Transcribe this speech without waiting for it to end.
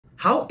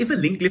How is a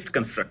linked list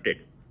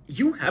constructed?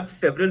 You have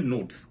several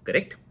nodes,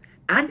 correct?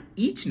 And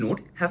each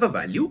node has a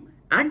value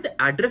and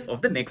the address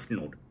of the next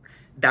node.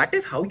 That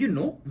is how you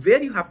know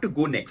where you have to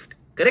go next,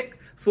 correct?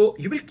 So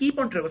you will keep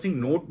on traversing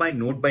node by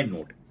node by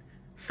node.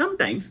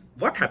 Sometimes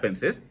what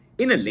happens is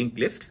in a linked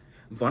list,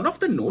 one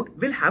of the node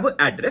will have an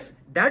address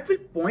that will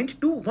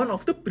point to one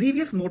of the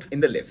previous nodes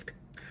in the list.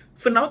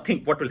 So now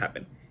think what will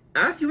happen.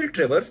 As you will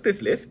traverse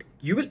this list,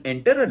 you will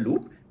enter a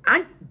loop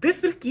and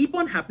this will keep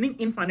on happening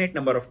infinite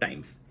number of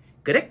times.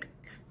 Correct?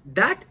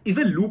 That is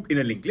a loop in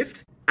a linked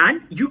list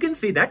and you can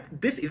say that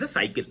this is a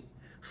cycle.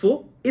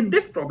 So in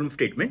this problem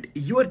statement,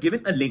 you are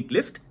given a linked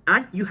list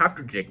and you have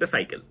to detect the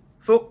cycle.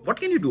 So what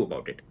can you do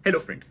about it? Hello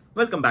friends,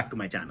 welcome back to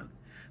my channel.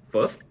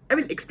 First, I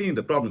will explain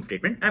the problem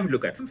statement and we'll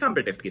look at some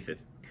sample test cases.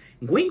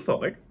 Going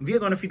forward, we are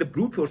going to see the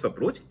brute force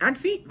approach and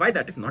see why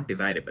that is not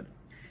desirable.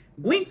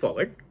 Going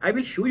forward, I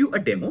will show you a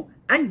demo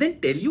and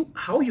then tell you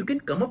how you can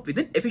come up with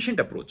an efficient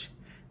approach.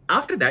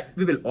 After that,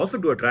 we will also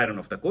do a dry run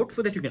of the code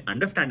so that you can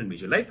understand and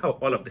visualize how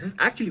all of this is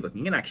actually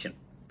working in action.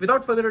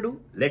 Without further ado,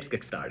 let's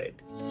get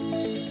started.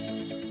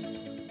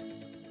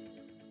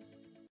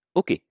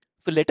 Okay,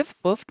 so let us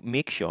first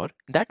make sure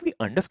that we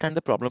understand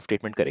the problem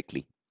statement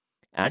correctly.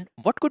 And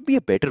what could be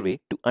a better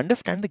way to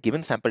understand the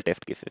given sample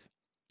test cases?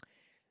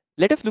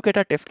 Let us look at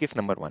our test case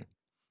number 1.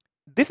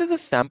 This is a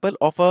sample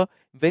of a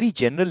very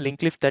general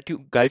linked list that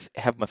you guys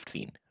have must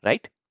seen,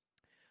 right?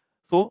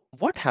 So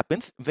what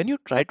happens when you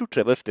try to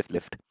traverse this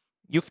list?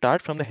 You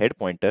start from the head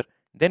pointer,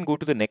 then go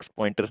to the next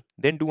pointer,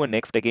 then do a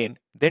next again,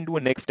 then do a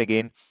next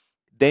again,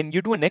 then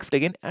you do a next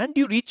again, and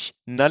you reach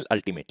null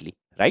ultimately,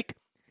 right?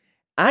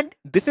 And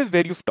this is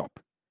where you stop.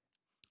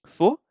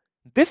 So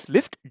this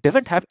list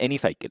doesn't have any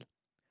cycle.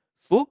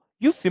 So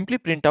you simply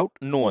print out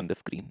no on the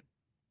screen.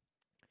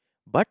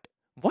 But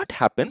what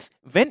happens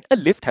when a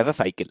list has a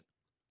cycle?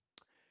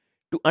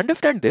 To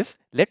understand this,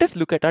 let us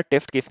look at our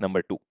test case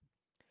number 2.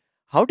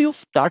 How do you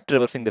start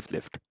traversing this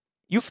list?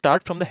 You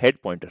start from the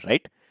head pointer,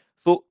 right?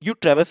 So you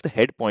traverse the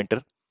head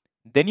pointer,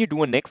 then you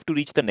do a next to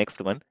reach the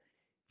next one,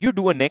 you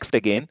do a next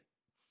again,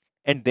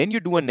 and then you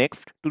do a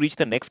next to reach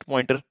the next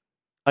pointer,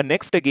 a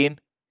next again,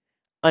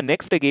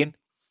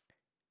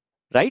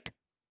 right?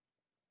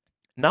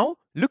 Now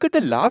look at the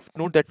last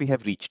node that we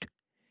have reached.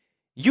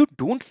 You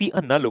don't see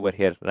a null over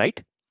here,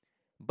 right?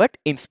 But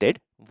instead,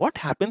 what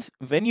happens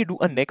when you do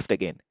a next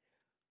again?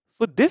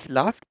 So this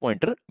last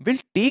pointer will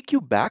take you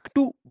back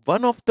to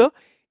one of the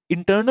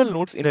internal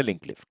nodes in a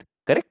linked list,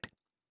 correct?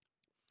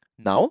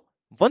 Now,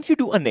 once you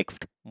do a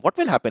next, what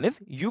will happen is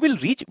you will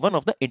reach one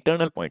of the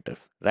internal pointers,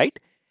 right?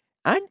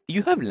 And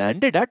you have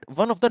landed at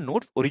one of the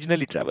nodes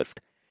originally traversed.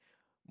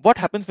 What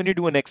happens when you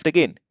do a next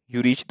again?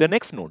 You reach the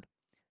next node,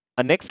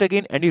 a next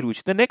again, and you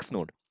reach the next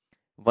node.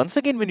 Once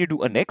again, when you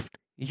do a next,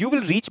 you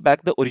will reach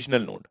back the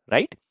original node,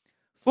 right?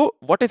 So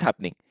what is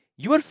happening?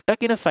 You are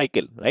stuck in a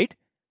cycle, right?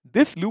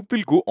 This loop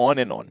will go on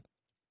and on.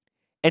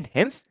 And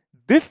hence,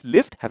 this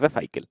list has a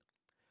cycle.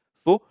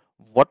 So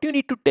what you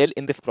need to tell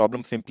in this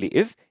problem simply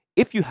is,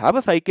 if you have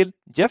a cycle,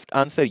 just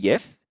answer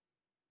yes.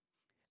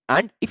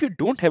 And if you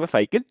don't have a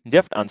cycle,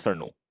 just answer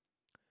no.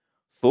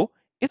 So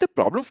if the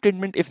problem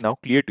statement is now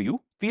clear to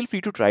you, feel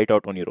free to try it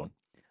out on your own.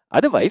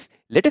 Otherwise,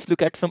 let us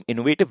look at some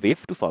innovative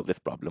ways to solve this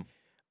problem.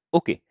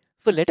 Okay,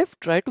 so let us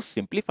try to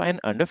simplify and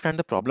understand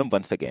the problem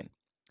once again.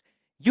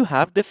 You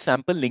have this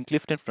sample linked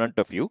list in front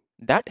of you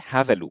that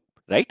has a loop,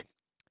 right?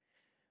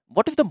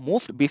 What is the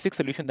most basic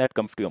solution that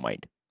comes to your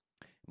mind?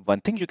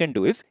 One thing you can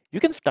do is you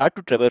can start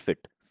to traverse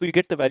it. So you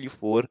get the value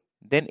 4,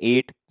 then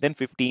 8, then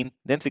 15,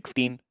 then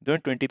 16, then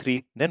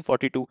 23, then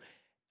 42,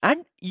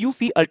 and you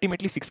see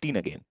ultimately 16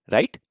 again,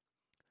 right?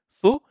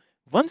 So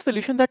one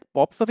solution that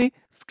pops away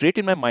straight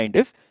in my mind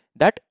is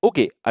that,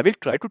 okay, I will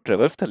try to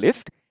traverse the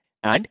list,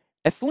 and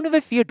as soon as I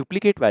see a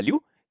duplicate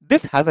value,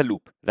 this has a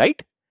loop, right?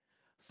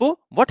 So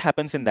what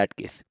happens in that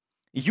case?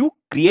 You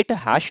create a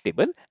hash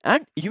table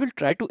and you will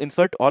try to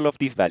insert all of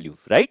these values,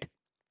 right?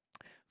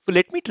 So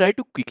let me try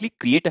to quickly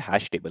create a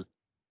hash table.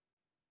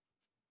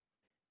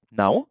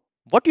 Now,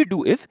 what you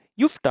do is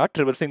you start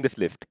traversing this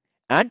list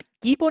and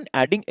keep on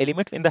adding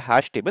elements in the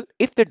hash table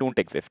if they don't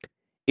exist.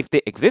 If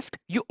they exist,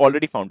 you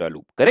already found a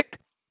loop, correct?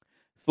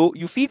 So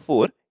you see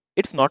 4,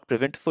 it's not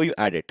present, so you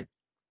add it.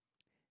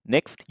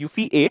 Next, you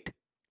see 8,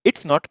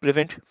 it's not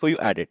present, so you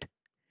add it.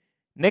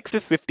 Next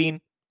is 15,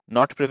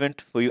 not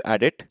present, so you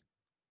add it.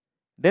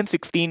 Then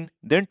 16,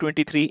 then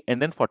 23, and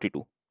then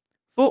 42.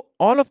 So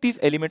all of these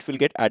elements will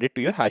get added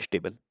to your hash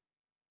table.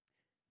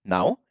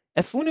 Now,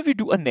 as soon as you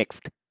do a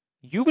next,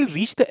 you will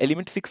reach the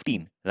element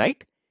 16,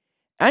 right?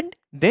 And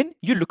then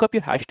you look up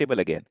your hash table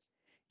again.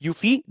 You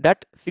see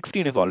that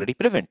 16 is already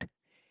present.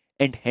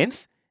 And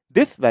hence,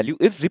 this value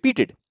is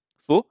repeated.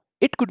 So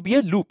it could be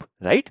a loop,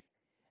 right?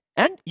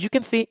 And you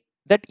can say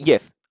that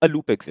yes, a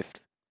loop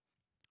exists.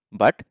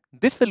 But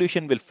this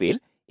solution will fail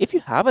if you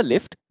have a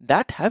list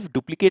that has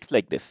duplicates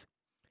like this.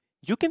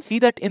 You can see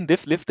that in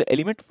this list, the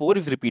element 4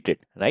 is repeated,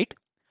 right?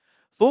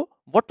 So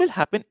what will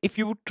happen if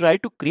you would try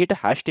to create a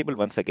hash table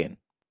once again?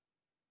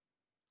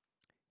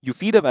 You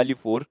see the value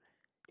 4,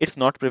 it's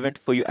not present,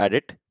 so you add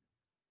it.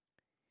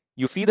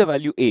 You see the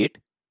value 8,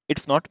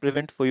 it's not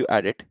present, so you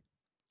add it.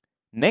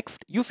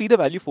 Next, you see the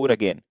value 4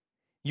 again.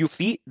 You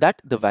see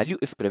that the value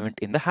is present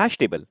in the hash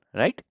table,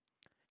 right?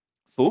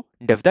 So,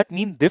 does that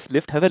mean this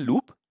list has a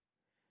loop?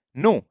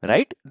 No,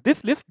 right?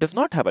 This list does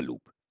not have a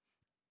loop.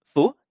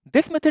 So,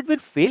 this method will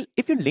fail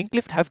if your linked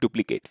list has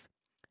duplicates.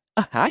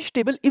 A hash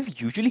table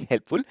is usually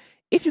helpful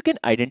if you can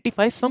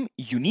identify some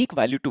unique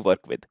value to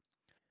work with.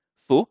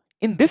 So,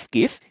 in this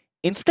case,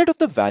 instead of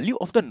the value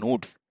of the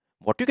nodes,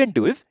 what you can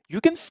do is you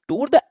can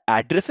store the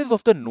addresses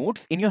of the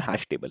nodes in your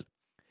hash table.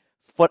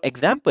 For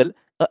example,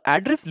 an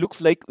address looks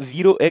like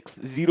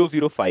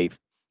 0x005,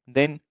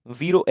 then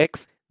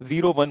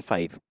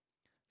 0x015,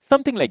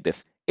 something like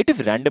this. It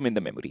is random in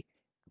the memory,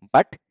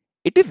 but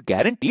it is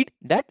guaranteed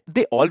that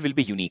they all will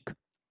be unique.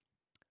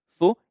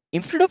 So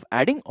instead of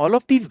adding all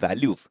of these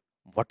values,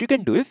 what you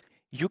can do is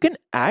you can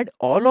add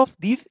all of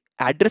these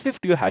addresses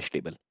to your hash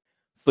table.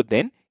 So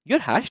then your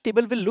hash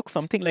table will look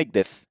something like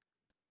this,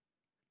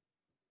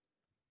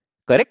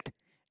 correct?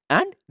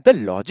 And the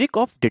logic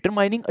of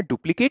determining a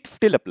duplicate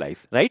still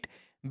applies, right?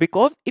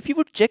 Because if you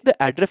would check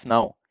the address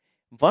now,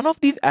 one of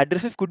these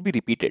addresses could be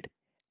repeated,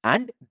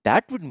 and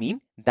that would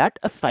mean that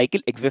a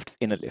cycle exists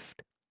in a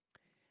list.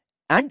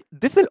 And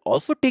this will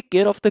also take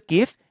care of the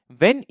case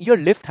when your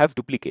list has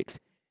duplicates,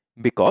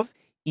 because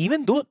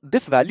even though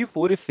this value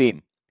 4 is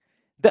same,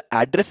 the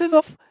addresses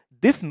of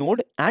this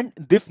node and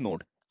this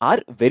node are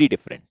very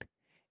different.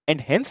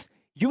 And hence,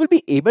 you will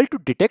be able to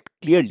detect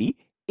clearly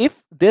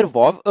if there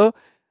was a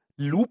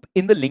loop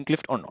in the linked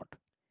list or not.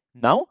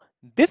 Now,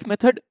 this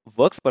method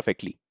works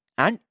perfectly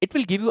and it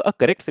will give you a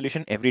correct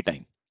solution every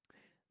time.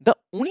 The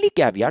only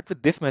caveat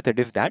with this method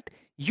is that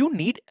you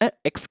need an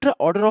extra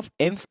order of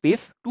n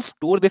space to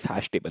store this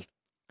hash table.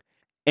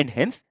 And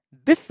hence,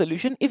 this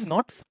solution is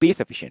not space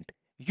efficient.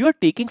 You are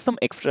taking some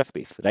extra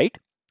space, right?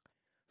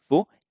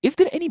 So, is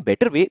there any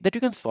better way that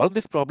you can solve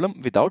this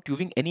problem without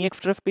using any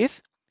extra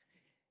space?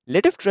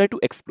 Let us try to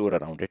explore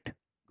around it.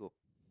 Go.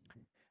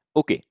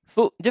 Okay,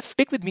 so just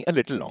stick with me a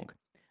little long.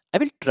 I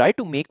will try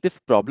to make this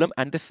problem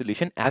and this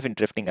solution as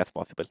interesting as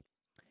possible.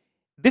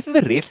 This is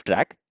a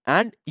racetrack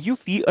and you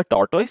see a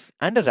tortoise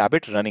and a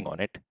rabbit running on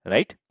it,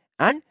 right?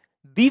 And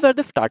these are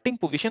the starting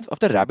positions of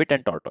the rabbit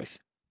and tortoise.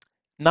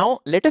 Now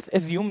let us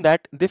assume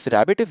that this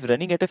rabbit is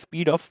running at a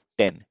speed of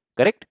 10,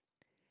 correct?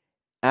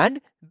 And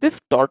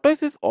this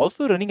tortoise is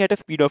also running at a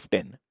speed of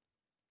 10.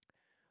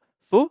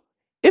 So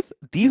if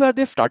these are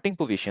their starting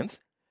positions,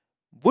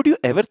 would you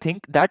ever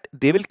think that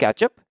they will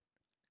catch up?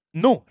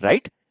 No,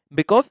 right?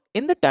 Because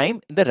in the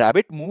time the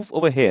rabbit moves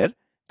over here,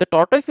 the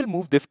tortoise will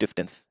move this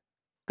distance,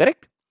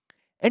 correct?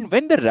 And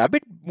when the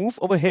rabbit moves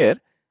over here,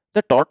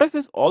 the tortoise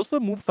will also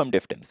move some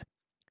distance.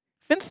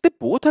 Since they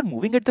both are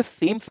moving at the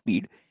same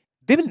speed,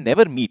 they will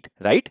never meet,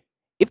 right?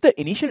 If the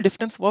initial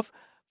distance was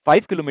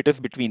 5 kilometers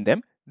between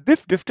them,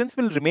 this distance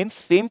will remain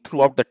same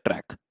throughout the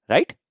track,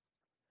 right?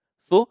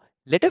 So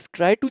let us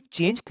try to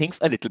change things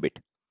a little bit.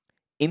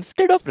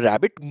 Instead of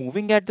rabbit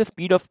moving at the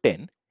speed of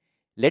 10,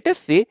 let us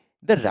say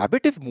the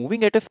rabbit is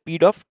moving at a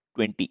speed of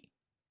 20.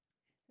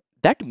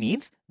 That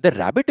means the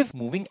rabbit is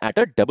moving at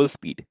a double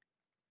speed.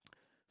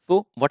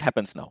 So what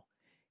happens now?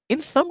 In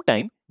some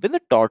time, when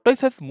the tortoise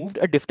has moved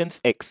a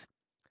distance x,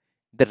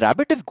 the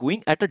rabbit is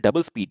going at a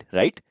double speed,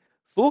 right?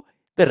 So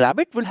the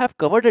rabbit will have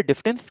covered a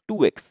distance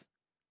 2x.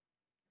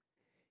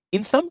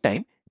 In some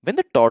time, when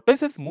the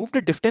tortoise has moved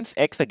a distance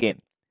x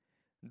again,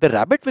 the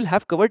rabbit will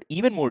have covered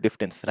even more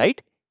distance,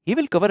 right? He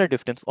will cover a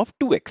distance of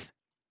 2x.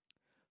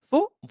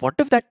 So what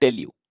does that tell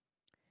you?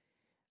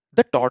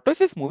 The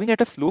tortoise is moving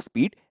at a slow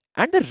speed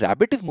and the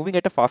rabbit is moving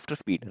at a faster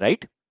speed,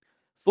 right?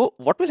 So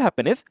what will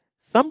happen is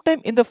sometime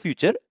in the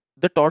future,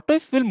 the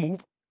tortoise will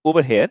move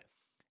over here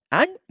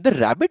and the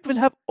rabbit will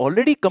have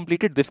already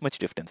completed this much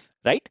distance,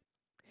 right?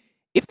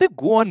 If they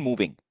go on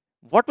moving,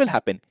 what will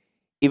happen?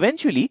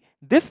 Eventually,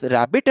 this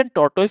rabbit and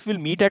tortoise will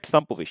meet at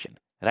some position,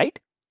 right?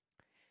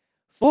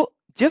 So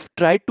just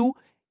try to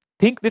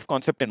think this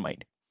concept in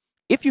mind.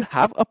 If you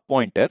have a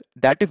pointer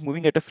that is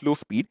moving at a slow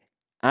speed,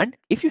 and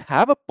if you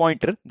have a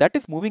pointer that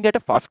is moving at a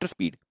faster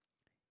speed,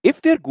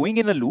 if they're going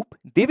in a loop,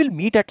 they will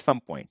meet at some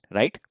point,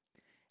 right?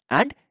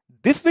 And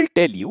this will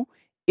tell you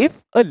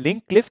if a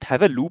linked list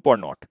has a loop or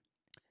not.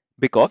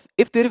 Because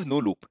if there is no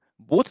loop,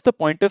 both the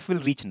pointers will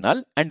reach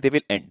null and they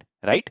will end,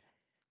 right?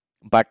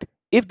 But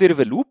if there is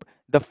a loop,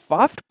 the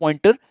fast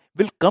pointer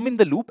will come in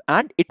the loop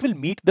and it will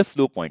meet the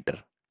slow pointer.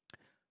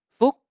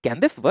 So can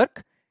this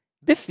work?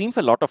 This seems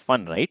a lot of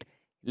fun, right?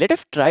 Let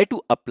us try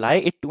to apply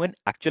it to an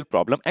actual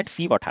problem and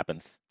see what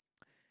happens.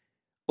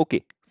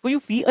 Okay, so you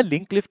see a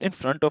linked list in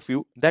front of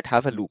you that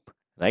has a loop,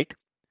 right?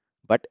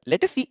 But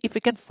let us see if we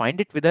can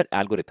find it with our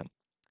algorithm.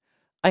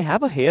 I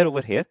have a hare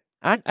over here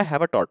and I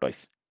have a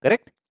tortoise,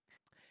 correct?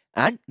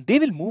 And they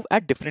will move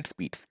at different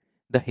speeds.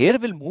 The hare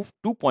will move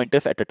 2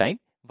 pointers at a time,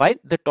 while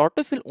the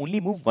tortoise will only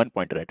move 1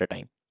 pointer at a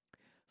time.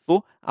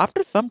 So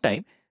after some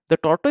time, the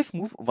tortoise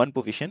moves one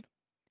position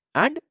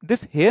and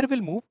this hare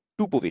will move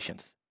 2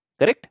 positions,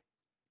 correct?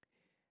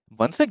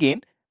 Once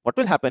again, what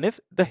will happen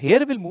is the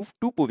hare will move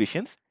 2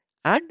 positions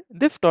and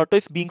this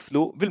tortoise being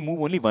slow will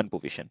move only one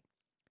position.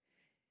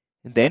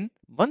 Then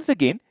once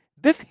again,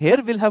 this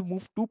hare will have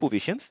moved two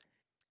positions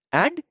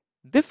and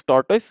this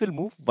tortoise will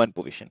move one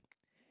position.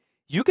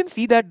 You can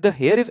see that the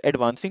hare is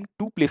advancing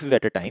two places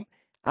at a time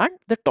and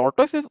the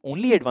tortoise is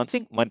only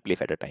advancing one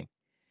place at a time.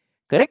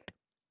 Correct?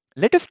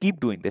 Let us keep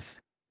doing this.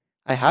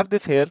 I have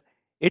this hare,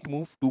 it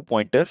moves two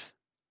pointers.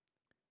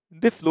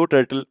 This slow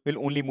turtle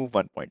will only move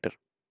one pointer.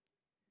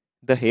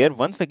 The hare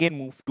once again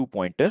moves two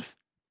pointers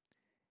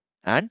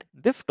and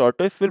this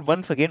tortoise will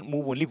once again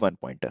move only one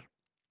pointer.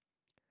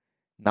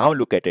 Now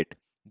look at it.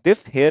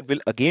 This hare will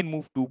again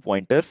move two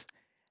pointers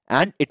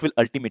and it will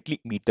ultimately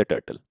meet the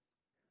turtle.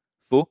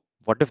 So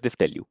what does this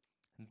tell you?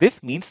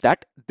 This means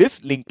that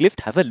this linked list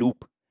has a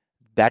loop.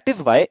 That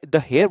is why the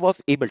hare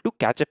was able to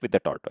catch up with the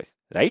tortoise,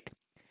 right?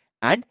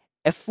 And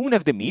as soon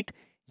as they meet,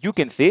 you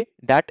can say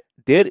that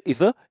there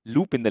is a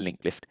loop in the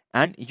linked list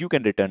and you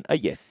can return a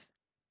yes.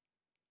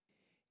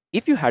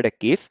 If you had a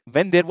case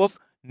when there was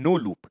no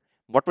loop,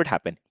 what would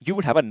happen? You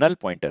would have a null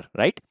pointer,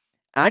 right?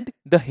 And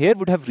the hare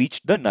would have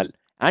reached the null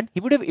and he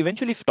would have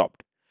eventually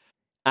stopped.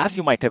 As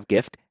you might have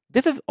guessed,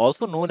 this is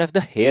also known as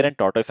the hare and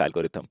tortoise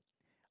algorithm.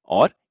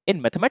 Or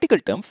in mathematical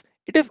terms,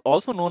 it is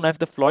also known as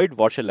the Floyd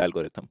Warshall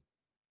algorithm.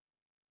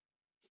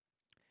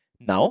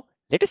 Now,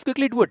 let us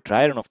quickly do a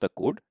dry run of the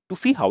code to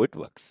see how it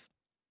works.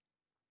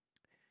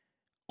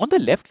 On the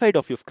left side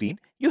of your screen,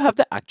 you have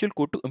the actual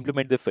code to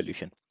implement this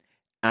solution.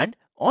 And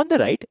on the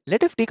right,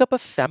 let us take up a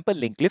sample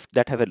linked list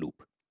that has a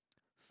loop.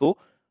 So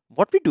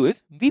what we do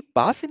is we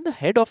pass in the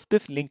head of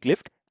this linked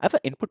list as an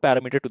input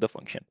parameter to the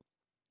function.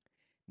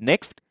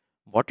 Next,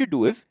 what you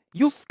do is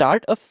you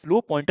start a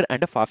slow pointer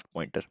and a fast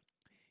pointer.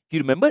 You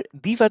remember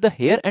these are the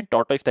hare and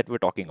tortoise that we're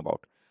talking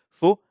about.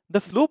 So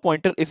the slow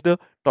pointer is the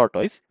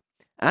tortoise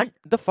and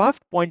the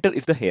fast pointer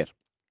is the hare.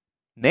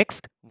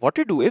 Next, what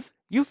you do is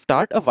you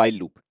start a while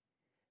loop.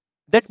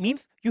 That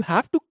means you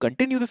have to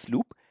continue this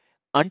loop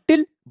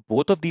until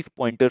both of these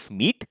pointers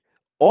meet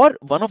or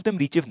one of them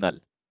reaches null.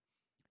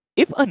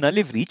 If a null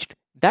is reached,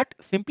 that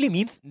simply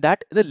means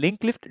that the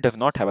linked list does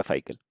not have a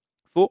cycle.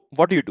 So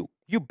what do?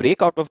 You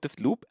break out of this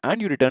loop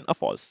and you return a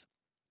false.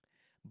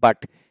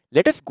 But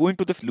let us go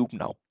into this loop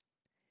now.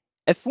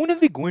 As soon as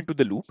we go into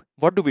the loop,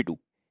 what do?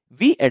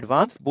 We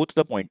advance both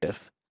the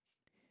pointers.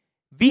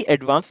 We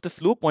advance the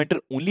slow pointer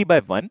only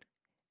by one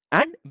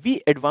and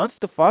we advance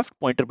the fast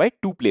pointer by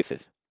two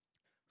places.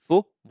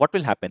 So what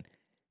will happen?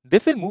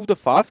 This will move the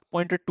fast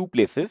pointer two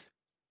places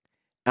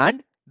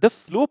and the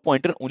slow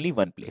pointer only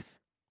one place.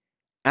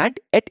 And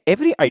at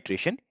every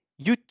iteration,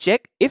 you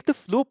check if the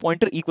slow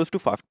pointer equals to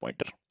fast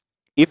pointer.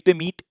 If they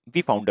meet,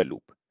 we found a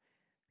loop.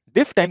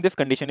 This time this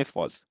condition is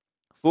false.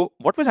 So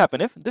what will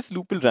happen is this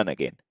loop will run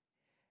again.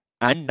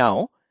 And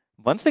now,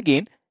 once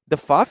again, the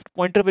fast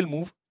pointer will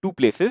move two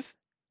places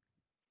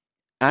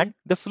and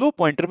the slow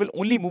pointer will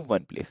only move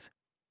one place.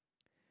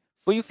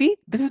 So you see,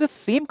 this is the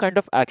same kind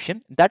of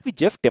action that we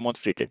just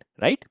demonstrated,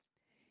 right?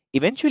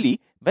 Eventually,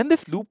 when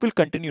this loop will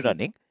continue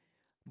running,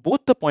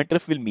 both the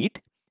pointers will meet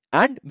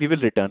and we will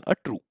return a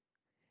true.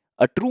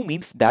 A true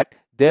means that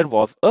there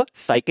was a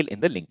cycle in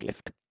the linked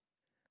list.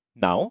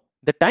 Now,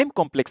 the time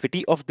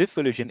complexity of this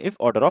solution is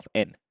order of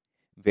n,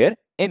 where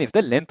n is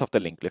the length of the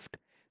linked list,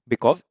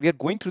 because we are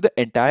going through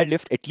the entire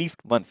list at least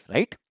once,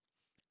 right?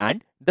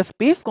 And the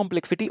space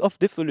complexity of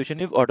this solution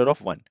is order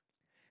of 1.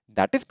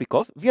 That is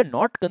because we are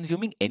not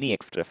consuming any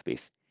extra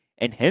space,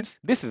 and hence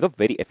this is a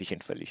very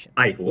efficient solution.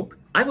 I hope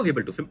I was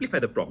able to simplify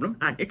the problem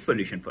and its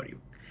solution for you.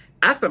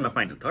 As per my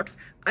final thoughts,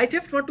 I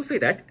just want to say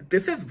that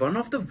this is one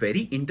of the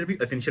very interview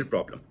essential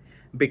problem,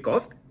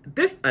 because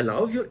this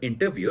allows your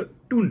interviewer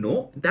to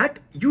know that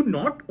you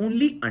not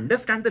only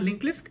understand the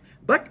linked list,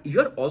 but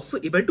you're also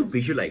able to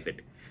visualize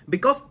it,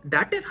 because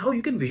that is how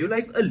you can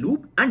visualize a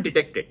loop and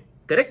detect it,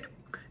 correct?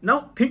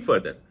 Now think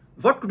further.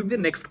 What could be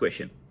the next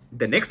question?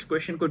 The next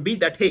question could be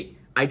that, hey,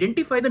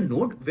 identify the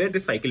node where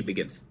this cycle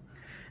begins.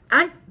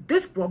 And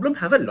this problem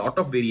has a lot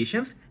of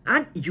variations,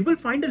 and you will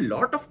find a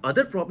lot of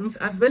other problems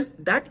as well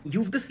that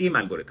use the same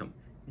algorithm.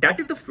 That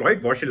is the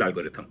Floyd Warshall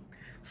algorithm.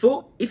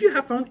 So if you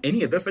have found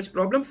any other such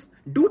problems,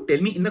 do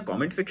tell me in the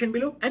comment section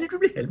below, and it will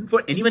be helpful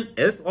for anyone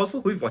else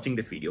also who is watching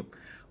this video.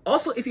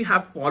 Also, if you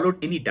have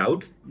followed any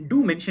doubts,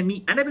 do mention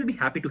me and I will be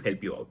happy to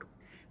help you out.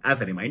 As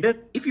a reminder,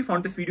 if you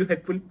found this video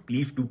helpful,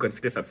 please do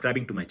consider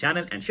subscribing to my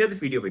channel and share this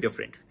video with your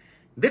friends.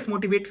 This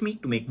motivates me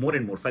to make more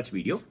and more such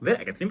videos where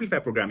I can simplify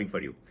programming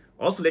for you.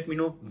 Also, let me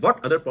know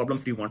what other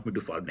problems do you want me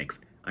to solve next.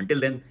 Until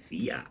then,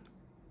 see ya.